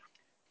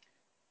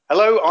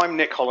Hello, I'm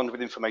Nick Holland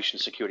with Information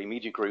Security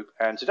Media Group,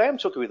 and today I'm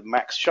talking with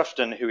Max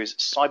Shufton, who is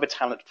Cyber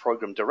Talent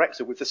Program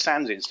Director with the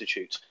SANS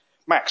Institute.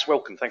 Max,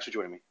 welcome. Thanks for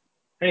joining me.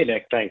 Hey,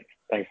 Nick. Thanks.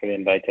 Thanks for the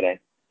invite today.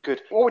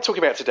 Good. What we're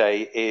talking about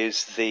today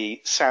is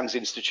the SANS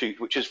Institute,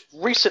 which has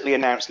recently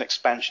announced an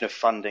expansion of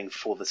funding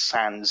for the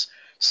SANS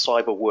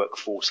Cyber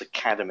Workforce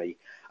Academy.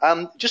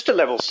 Just to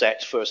level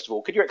set, first of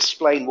all, could you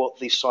explain what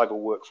the Cyber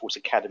Workforce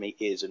Academy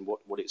is and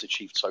what it's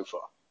achieved so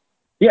far?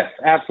 Yes,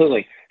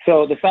 absolutely.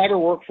 So the Cyber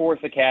Workforce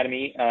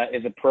Academy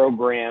is a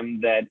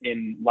program that,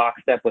 in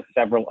lockstep with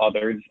several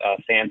others,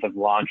 SANS have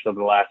launched over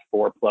the last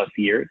 4+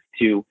 years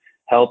to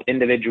help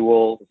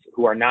individuals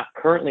who are not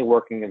currently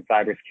working in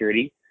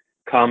cybersecurity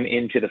come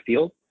into the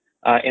field.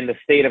 In the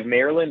state of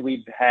Maryland,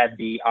 we've had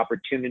the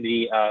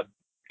opportunity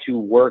to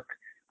work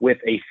with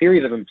a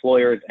series of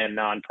employers and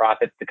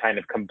nonprofits to kind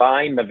of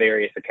combine the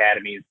various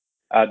academies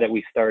that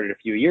we started a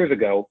few years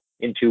ago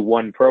into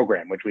one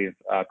program, which we've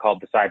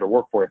called the Cyber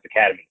Workforce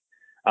Academy.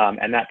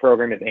 And that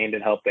program is aimed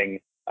at helping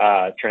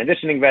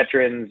transitioning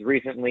veterans,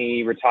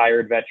 recently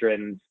retired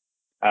veterans,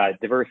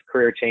 diverse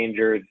career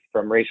changers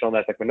from racial and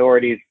ethnic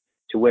minorities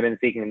to women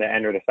seeking to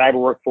enter the cyber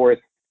workforce,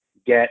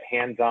 get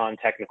hands-on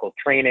technical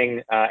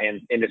training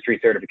and industry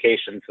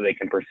certification so they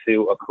can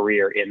pursue a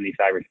career in the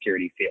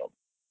cybersecurity field.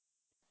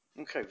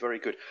 Okay, very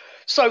good.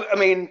 So,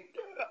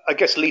 I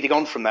guess leading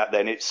on from that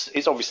then, it's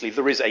obviously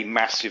there is a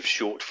massive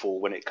shortfall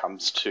when it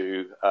comes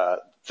to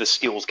the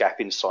skills gap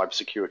in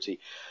cybersecurity.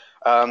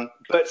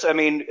 But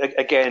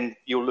again,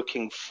 you're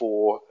looking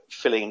for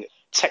filling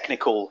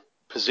technical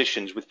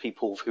positions with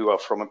people who are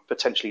from a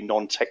potentially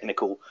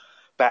non-technical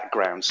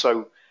background.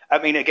 So,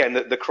 again,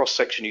 the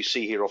cross-section you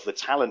see here of the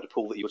talent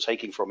pool that you're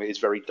taking from it is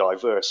very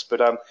diverse.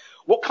 But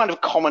what kind of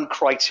common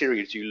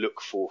criteria do you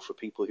look for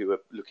people who are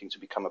looking to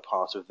become a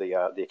part of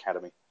the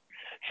academy?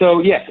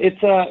 So yes,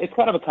 it's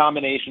kind of a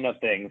combination of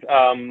things.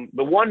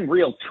 The one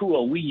real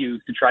tool we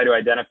use to try to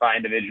identify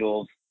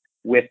individuals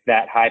with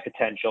that high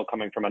potential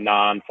coming from a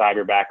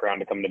non-cyber background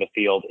to come to the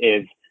field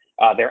is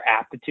their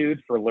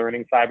aptitude for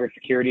learning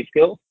cybersecurity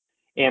skills.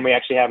 And we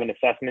actually have an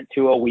assessment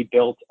tool we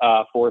built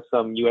for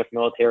some U.S.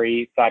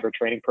 military cyber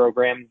training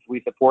programs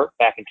we support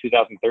back in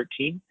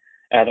 2013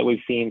 that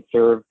we've seen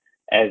serve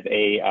as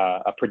a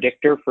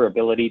predictor for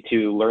ability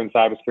to learn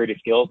cybersecurity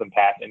skills and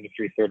pass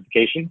industry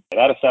certification.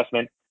 That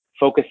assessment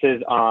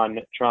focuses on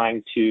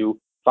trying to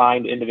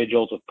find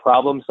individuals with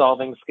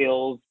problem-solving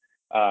skills,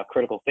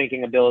 critical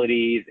thinking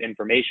abilities,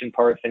 information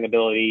parsing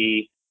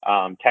ability,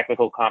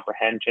 technical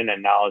comprehension,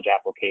 and knowledge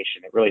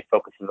application. It really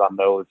focuses on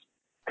those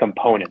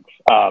components.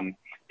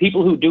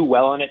 People who do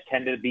well on it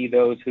tend to be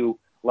those who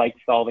like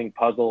solving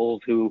puzzles,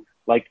 who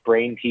like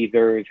brain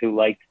teasers, who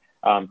like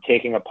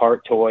taking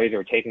apart toys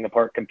or taking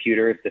apart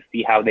computers to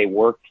see how they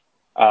work.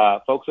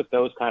 Folks with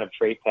those kind of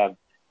traits have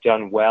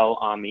done well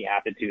on the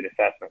aptitude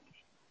assessments.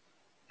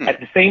 At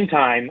the same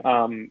time,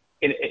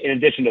 in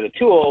addition to the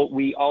tool,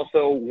 we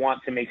also want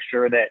to make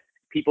sure that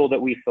people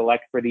that we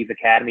select for these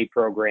academy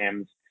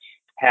programs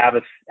have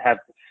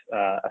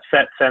a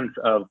set sense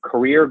of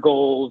career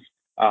goals.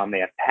 They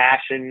have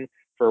passion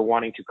for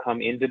wanting to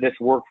come into this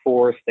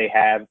workforce. They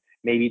have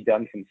maybe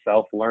done some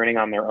self-learning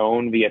on their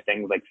own via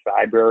things like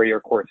Cybrary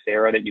or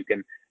Coursera that you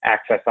can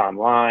access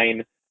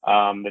online.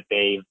 That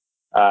they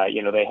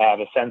have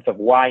a sense of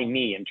why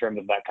me in terms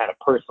of that kind of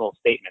personal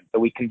statement. So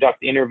we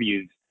conduct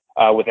interviews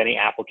with any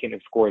applicant who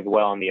scores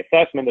well on the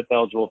assessment that's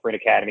eligible for an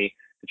academy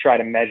to try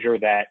to measure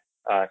that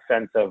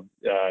sense of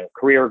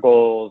career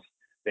goals,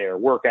 their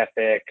work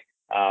ethic,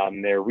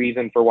 their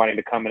reason for wanting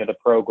to come into the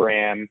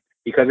program,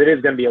 because it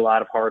is going to be a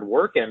lot of hard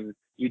work and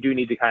you do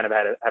need to kind of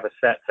have a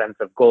set sense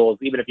of goals.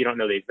 Even if you don't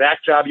know the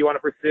exact job you want to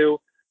pursue,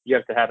 you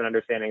have to have an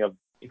understanding of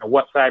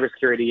what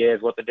cybersecurity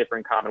is, what the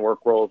different common work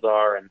roles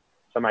are, and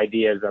some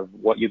ideas of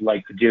what you'd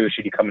like to do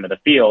should you come into the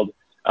field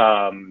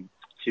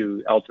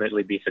to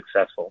ultimately be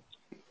successful.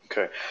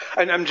 Okay.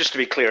 And just to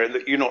be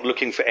clear, you're not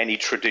looking for any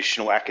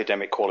traditional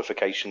academic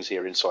qualifications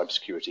here in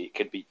cybersecurity. It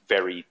could be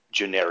very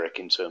generic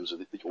in terms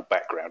of your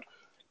background.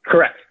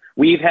 Correct.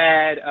 We've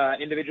had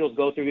individuals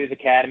go through these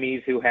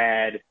academies who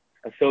had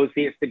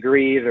associate's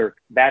degrees or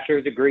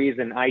bachelor's degrees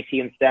in IT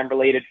and STEM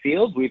related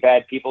fields. We've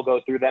had people go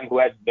through them who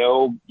had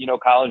no,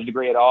 college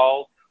degree at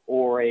all,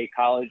 or a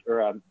college or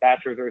a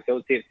bachelor's or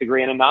associate's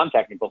degree in a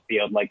non-technical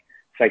field like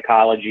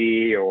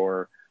psychology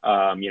or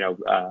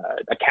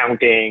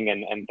accounting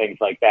and things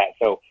like that.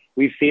 So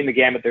we've seen the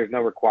gamut. There's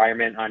no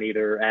requirement on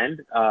either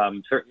end.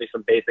 Certainly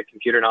some basic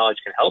computer knowledge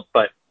can help,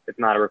 but it's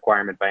not a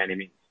requirement by any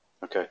means.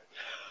 Okay.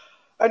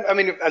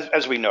 And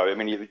as we know,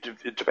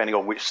 depending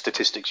on which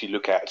statistics you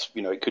look at,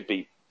 it could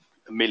be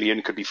 1 million,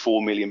 it could be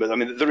 4 million, but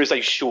there is a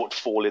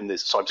shortfall in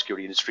this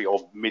cybersecurity industry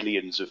of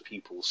millions of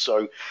people.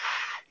 So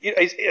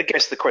I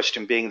guess the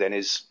question being then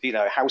is,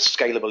 how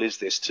scalable is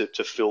this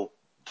to fill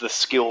the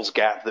skills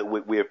gap that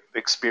we're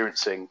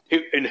experiencing?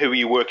 Who are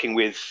you working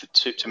with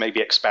to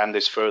maybe expand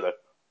this further?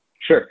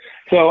 Sure.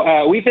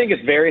 So we think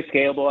it's very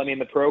scalable.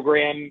 The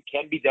program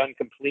can be done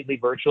completely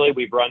virtually.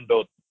 We've run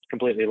both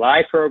completely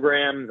live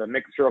programs, a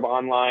mixture of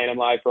online and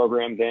live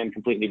programs, and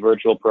completely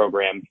virtual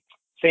programs.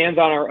 SANS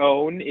on our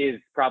own is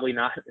probably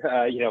not,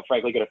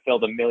 frankly, going to fill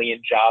the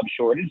million job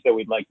shortage that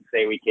we'd like to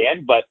say we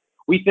can. But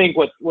we think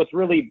what's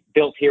really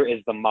built here is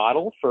the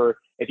model for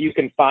if you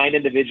can find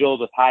individuals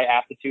with high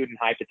aptitude and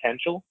high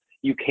potential,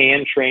 you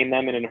can train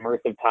them in an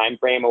immersive time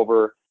frame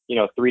over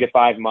 3 to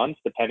 5 months,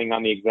 depending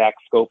on the exact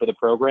scope of the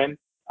program,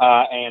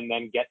 and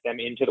then get them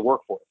into the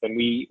workforce. And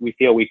we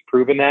feel we've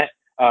proven that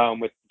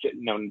with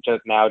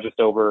just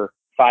over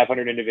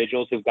 500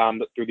 individuals who've gone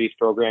through these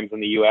programs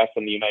in the U.S.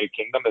 and the United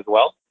Kingdom as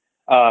well,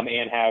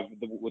 and have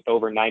with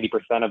over 90%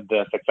 of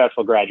the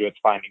successful graduates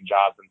finding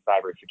jobs in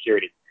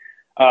cybersecurity.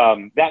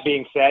 That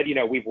being said,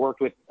 we've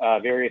worked with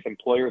various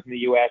employers in the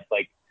U.S.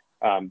 like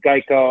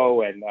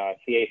Geico and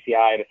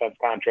CACI, defense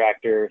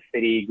contractor,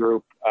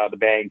 Citigroup, the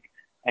bank,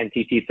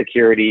 NTT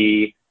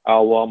Security,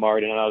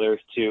 Walmart, and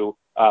others to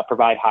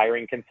provide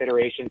hiring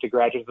consideration to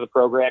graduates of the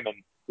program. And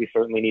we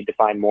certainly need to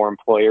find more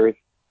employers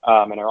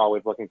and are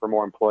always looking for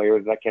more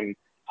employers that can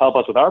help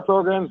us with our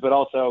programs, but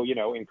also,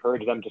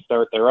 encourage them to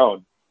start their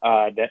own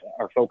that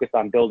are focused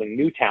on building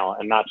new talent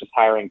and not just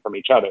hiring from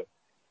each other.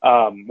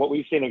 What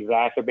we've seen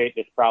exacerbate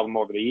this problem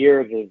over the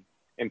years is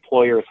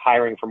employers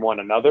hiring from one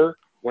another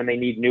when they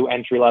need new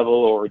entry level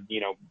or,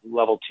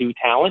 level 2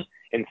 talent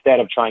instead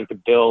of trying to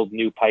build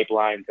new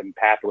pipelines and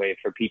pathways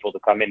for people to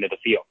come into the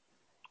field.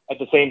 At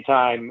the same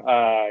time,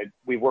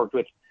 we've worked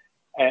with,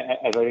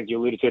 as I think you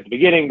alluded to at the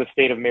beginning, the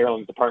state of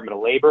Maryland's Department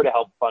of Labor to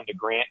help fund a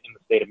grant in the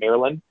state of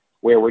Maryland,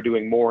 where we're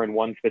doing more in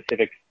one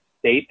specific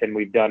state than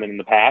we've done in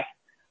the past,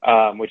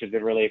 which has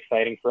been really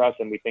exciting for us.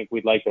 And we think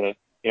we'd like to,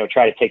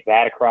 try to take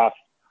that across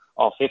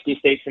all 50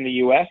 states in the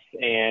U.S.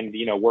 and,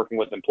 working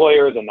with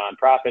employers and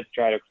nonprofits,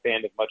 try to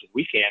expand as much as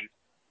we can,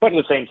 but at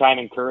the same time,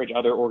 encourage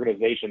other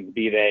organizations,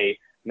 be they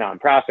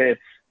nonprofits,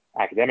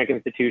 academic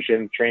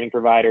institutions, training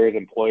providers,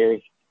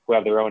 employers who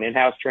have their own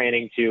in-house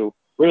training, to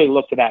really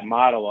look to that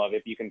model of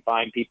if you can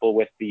find people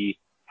with the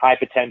high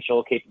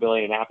potential,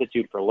 capability, and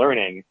aptitude for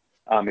learning,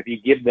 if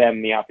you give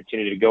them the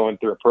opportunity to go in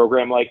through a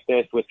program like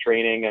this with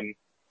training and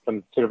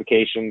some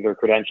certifications or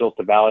credentials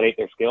to validate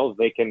their skills,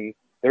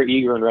 they're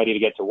eager and ready to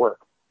get to work.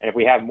 And if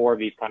we have more of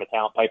these kind of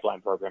talent pipeline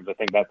programs, I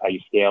think that's how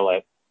you scale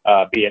it,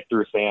 be it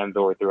through SANS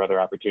or through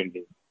other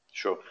opportunities.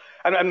 Sure.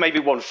 And maybe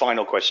one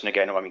final question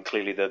again. I mean,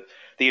 clearly the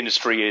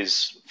industry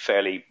is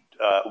fairly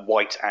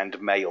white and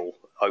male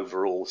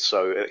overall.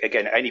 So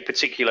again, any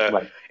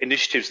particular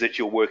initiatives that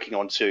you're working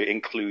on to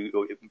include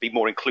or be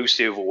more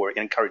inclusive or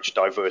encourage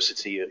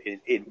diversity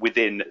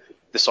within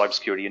the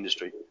cybersecurity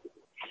industry?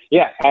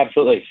 Yeah,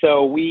 absolutely.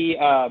 So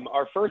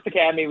our first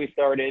academy we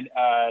started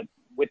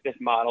with this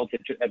model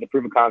as a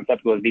proof of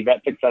concept was the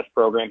Vet Success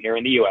Program here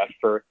in the U.S.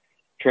 for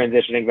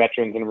transitioning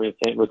veterans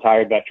and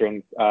retired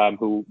veterans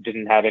who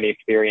didn't have any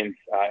experience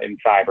in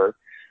cyber.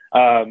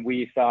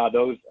 We saw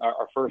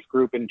our first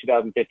group in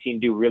 2015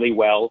 do really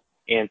well.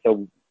 And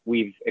so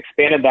we've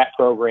expanded that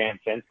program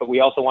since, but we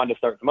also wanted to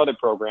start some other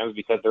programs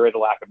because there is a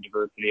lack of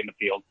diversity in the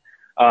field.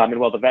 And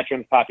while the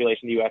veterans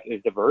population in the U.S.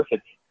 is diverse,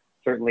 it's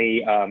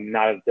certainly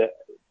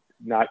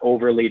not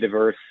overly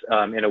diverse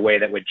in a way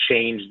that would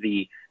change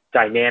the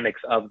dynamics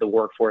of the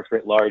workforce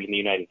writ large in the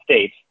United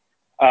States.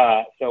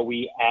 So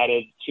we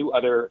added 2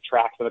 other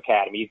tracks of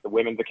academies, the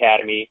Women's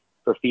Academy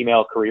for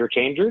female career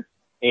changers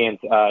and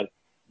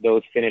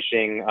those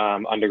finishing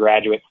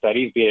undergraduate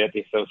studies, be it at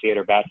the associate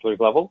or bachelor's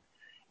level.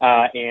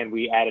 And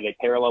we added a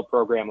parallel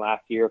program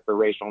last year for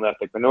racial and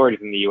ethnic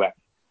minorities in the U.S.,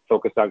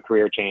 focused on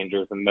career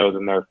changers and those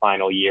in their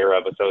final year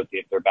of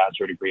associate's or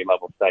bachelor degree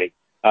level study,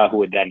 who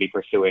would then be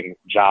pursuing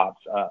jobs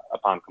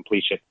upon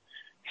completion.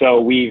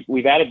 So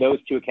we've added those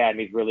 2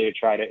 academies really to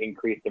try to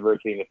increase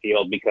diversity in the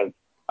field because,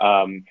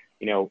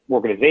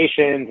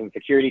 organizations and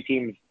security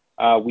teams,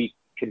 we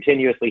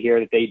continuously hear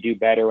that they do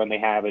better when they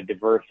have a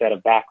diverse set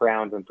of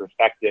backgrounds and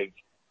perspectives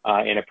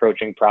in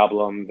approaching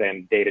problems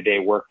and day-to-day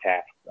work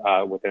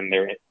tasks within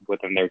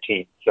their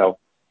team. So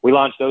we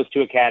launched those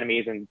 2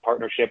 academies in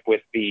partnership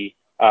with the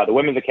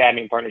Women's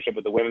Academy in partnership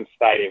with the Women's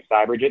Society of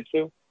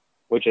Cyberjitsu,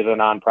 which is a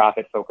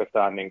nonprofit focused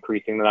on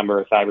increasing the number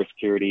of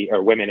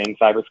women in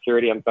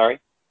cybersecurity,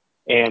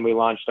 And we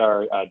launched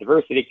our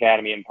Diversity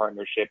Academy in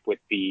partnership with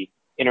the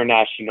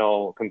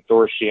International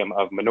Consortium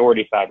of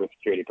Minority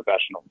Cybersecurity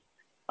Professionals,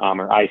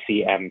 or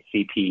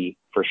ICMCP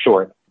for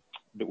short,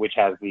 which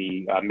has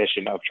the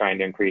mission of trying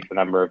to increase the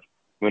number of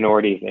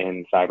minorities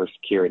in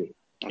cybersecurity.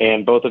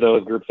 And both of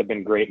those groups have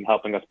been great in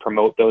helping us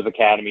promote those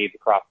academies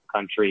across the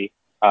country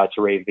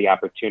to raise the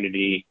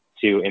opportunity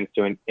to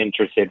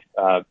interested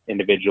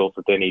individuals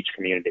within each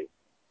community.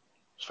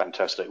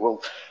 Fantastic.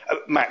 Well,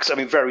 Max, I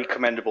mean, very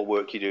commendable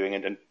work you're doing,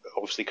 and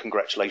obviously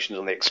congratulations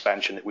on the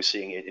expansion that we're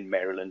seeing in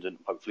Maryland, and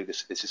hopefully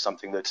this is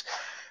something that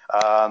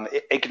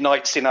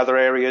ignites in other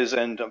areas,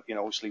 and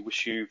obviously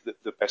wish you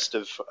the best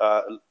of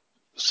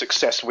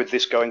success with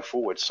this going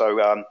forward.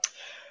 So,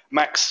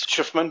 Max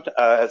Schuffman,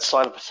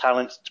 Cyber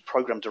Talent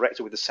Program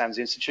Director with the SANS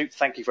Institute,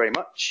 thank you very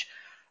much.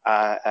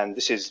 And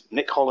this is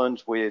Nick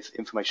Holland with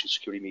Information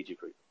Security Media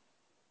Group.